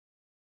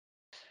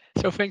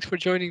So thanks for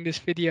joining this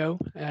video.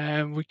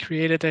 We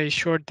created a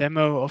short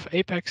demo of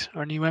Apex,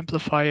 our new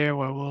amplifier,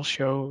 where we'll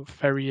show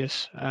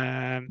various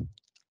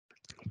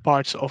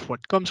parts of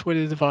what comes with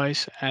the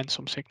device and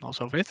some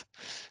signals of it.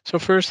 So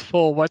first of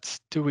all, what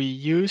do we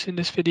use in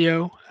this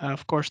video?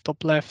 Of course,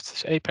 top left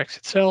is Apex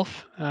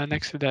itself.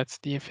 Next to that,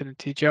 the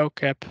Infinity gel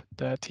cap,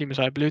 the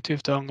TMSi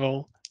Bluetooth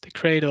dongle, the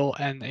cradle,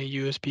 and a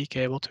USB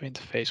cable to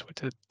interface with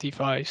the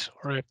device,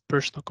 or a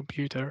personal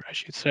computer, I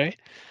should say.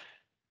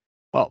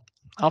 Well,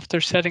 after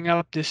setting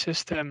up this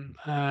system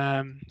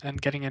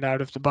and getting it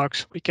out of the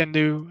box, we can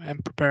do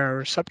and prepare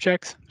our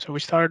subject. So we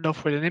started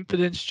off with an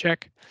impedance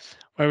check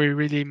where we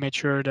really made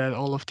sure that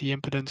all of the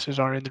impedances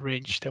are in the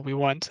range that we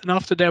want. And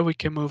after that, we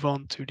can move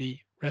on to the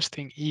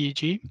resting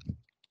EEG.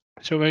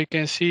 So what you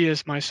can see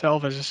is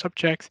myself as a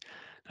subject.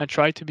 I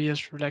try to be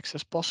as relaxed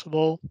as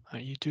possible.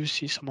 You do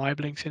see some eye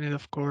blinks in it,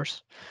 of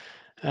course.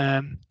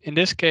 In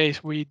this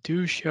case, we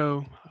do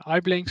show eye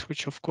blinks,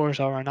 which of course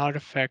are an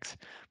artifact,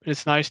 but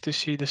it's nice to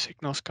see the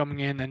signals coming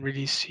in and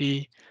really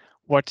see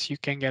what you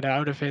can get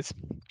out of it.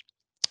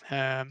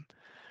 Um,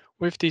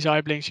 with these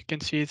eye blinks, you can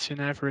see it's in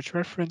average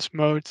reference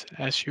mode,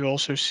 as you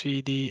also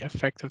see the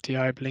effect of the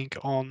eye blink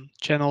on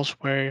channels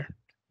where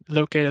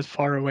located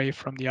far away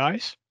from the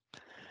eyes.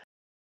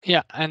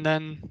 Yeah, and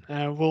then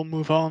we'll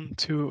move on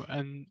to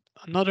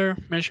another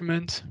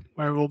measurement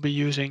where we'll be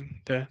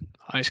using the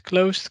eyes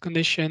closed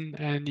condition.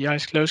 And the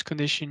eyes closed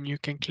condition, you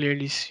can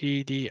clearly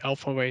see the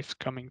alpha waves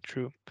coming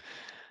through.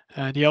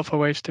 The alpha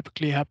waves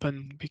typically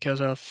happen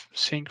because of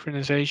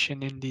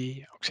synchronization in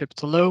the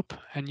occipital lobe,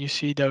 and you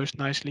see those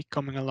nicely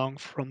coming along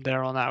from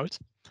there on out.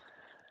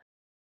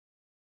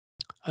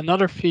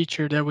 Another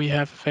feature that we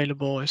have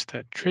available is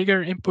the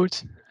trigger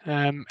input.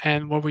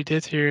 And what we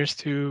did here is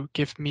to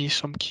give me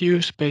some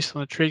cues based on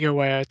the trigger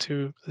where I had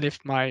to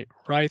lift my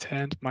right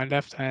hand, my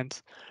left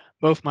hand,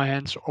 both my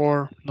hands,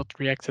 or not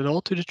react at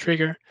all to the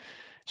trigger,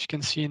 as you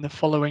can see in the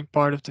following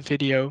part of the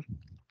video.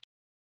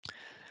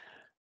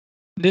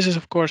 This is,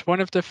 of course, one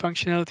of the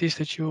functionalities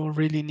that you will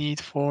really need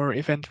for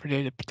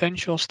event-related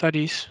potential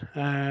studies,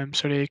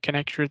 so that you can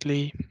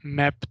accurately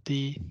map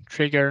the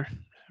trigger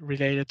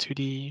related to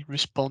the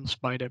response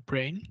by the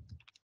brain.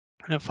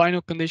 And a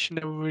final condition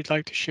that we would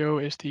like to show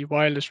is the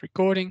wireless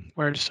recording,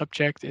 where the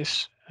subject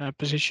is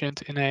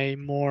positioned in a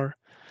more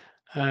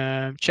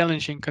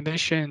challenging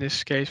condition, in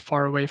this case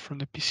far away from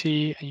the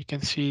PC, and you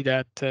can see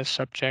that the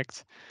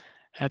subject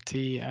had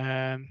the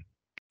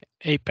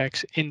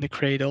apex in the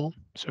cradle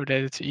so that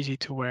it's easy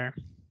to wear.